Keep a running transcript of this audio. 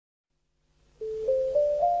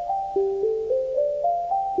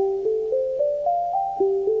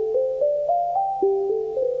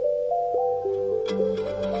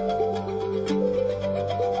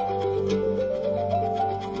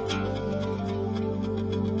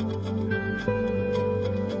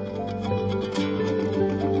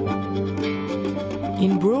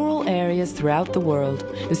In rural areas throughout the world,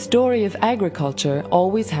 the story of agriculture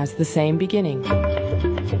always has the same beginning.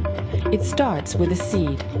 It starts with a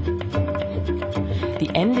seed. The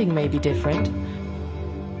ending may be different.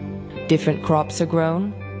 Different crops are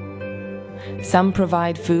grown. Some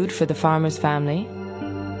provide food for the farmer's family.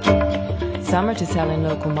 Some are to sell in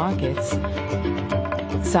local markets.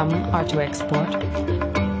 Some are to export.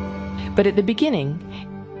 But at the beginning,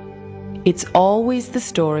 it's always the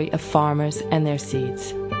story of farmers and their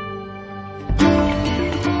seeds.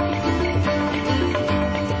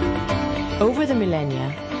 Over the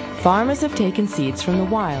millennia, farmers have taken seeds from the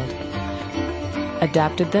wild,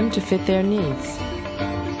 adapted them to fit their needs,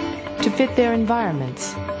 to fit their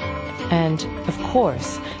environments, and, of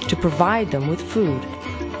course, to provide them with food.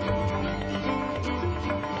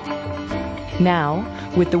 Now,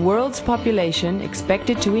 with the world's population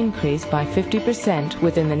expected to increase by 50%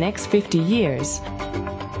 within the next 50 years,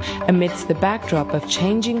 amidst the backdrop of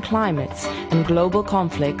changing climates and global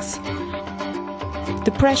conflicts,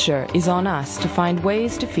 the pressure is on us to find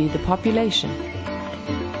ways to feed the population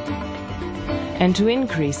and to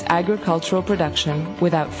increase agricultural production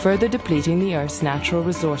without further depleting the Earth's natural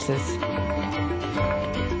resources.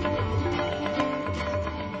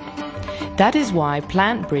 That is why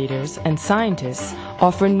plant breeders and scientists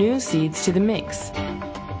offer new seeds to the mix.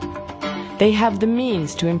 They have the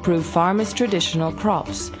means to improve farmers' traditional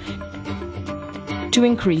crops, to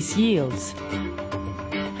increase yields,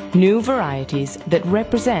 new varieties that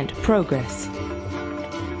represent progress.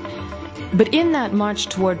 But in that march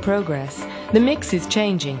toward progress, the mix is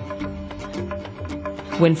changing.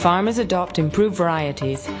 When farmers adopt improved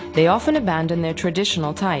varieties, they often abandon their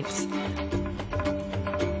traditional types,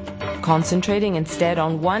 concentrating instead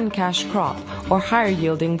on one cash crop or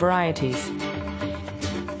higher-yielding varieties.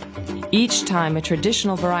 Each time a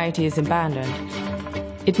traditional variety is abandoned,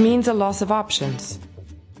 it means a loss of options.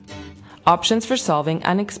 Options for solving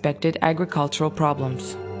unexpected agricultural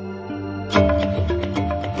problems.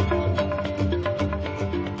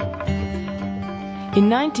 In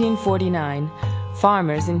 1949,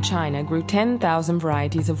 farmers in China grew 10,000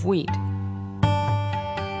 varieties of wheat.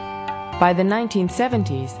 By the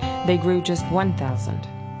 1970s, they grew just 1,000.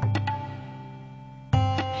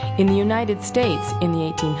 In the United States in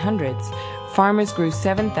the 1800s, farmers grew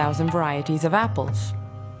 7,000 varieties of apples.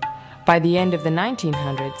 By the end of the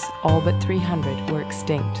 1900s, all but 300 were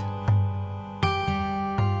extinct.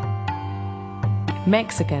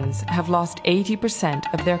 Mexicans have lost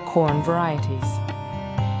 80% of their corn varieties.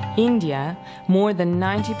 India, more than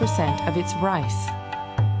 90% of its rice.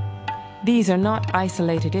 These are not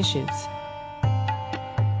isolated issues.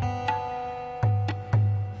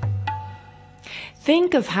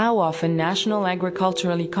 Think of how often national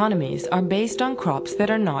agricultural economies are based on crops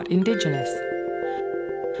that are not indigenous.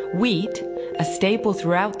 Wheat, a staple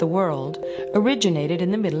throughout the world, originated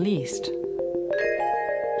in the Middle East.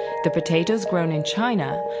 The potatoes grown in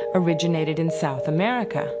China originated in South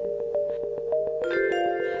America.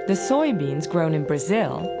 The soybeans grown in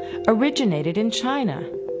Brazil originated in China.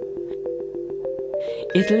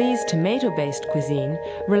 Italy's tomato-based cuisine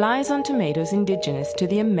relies on tomatoes indigenous to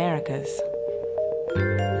the Americas.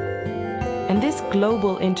 And this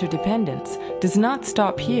global interdependence does not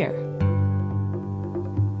stop here.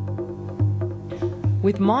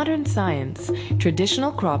 With modern science,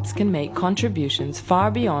 traditional crops can make contributions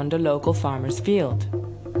far beyond a local farmer's field.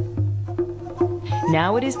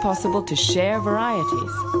 Now it is possible to share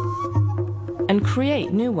varieties and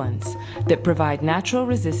create new ones that provide natural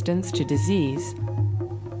resistance to disease,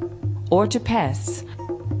 or to pests,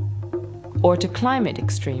 or to climate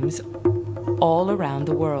extremes all around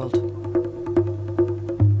the world.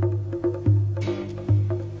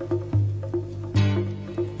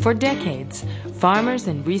 For decades, farmers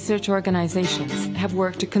and research organizations have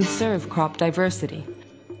worked to conserve crop diversity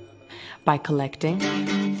by collecting,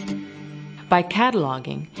 by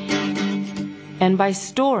cataloging, and by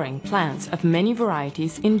storing plants of many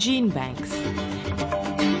varieties in gene banks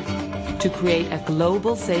to create a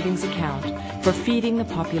global savings account for feeding the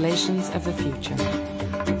populations of the future.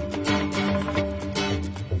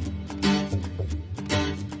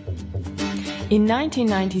 In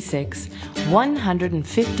 1996,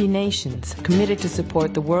 150 nations committed to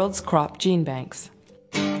support the world's crop gene banks.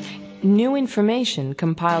 New information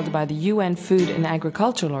compiled by the UN Food and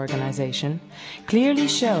Agricultural Organization clearly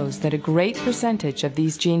shows that a great percentage of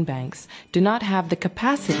these gene banks do not have the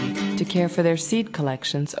capacity to care for their seed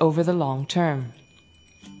collections over the long term.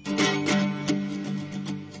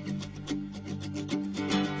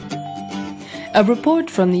 A report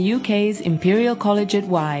from the UK's Imperial College at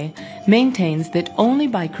Wye maintains that only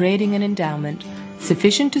by creating an endowment,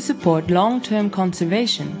 sufficient to support long-term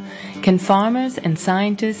conservation, can farmers and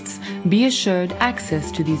scientists be assured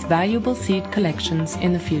access to these valuable seed collections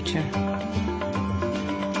in the future.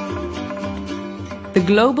 The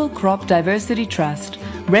Global Crop Diversity Trust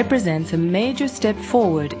represents a major step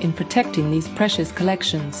forward in protecting these precious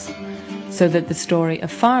collections, so that the story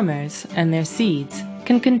of farmers and their seeds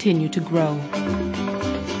can continue to grow.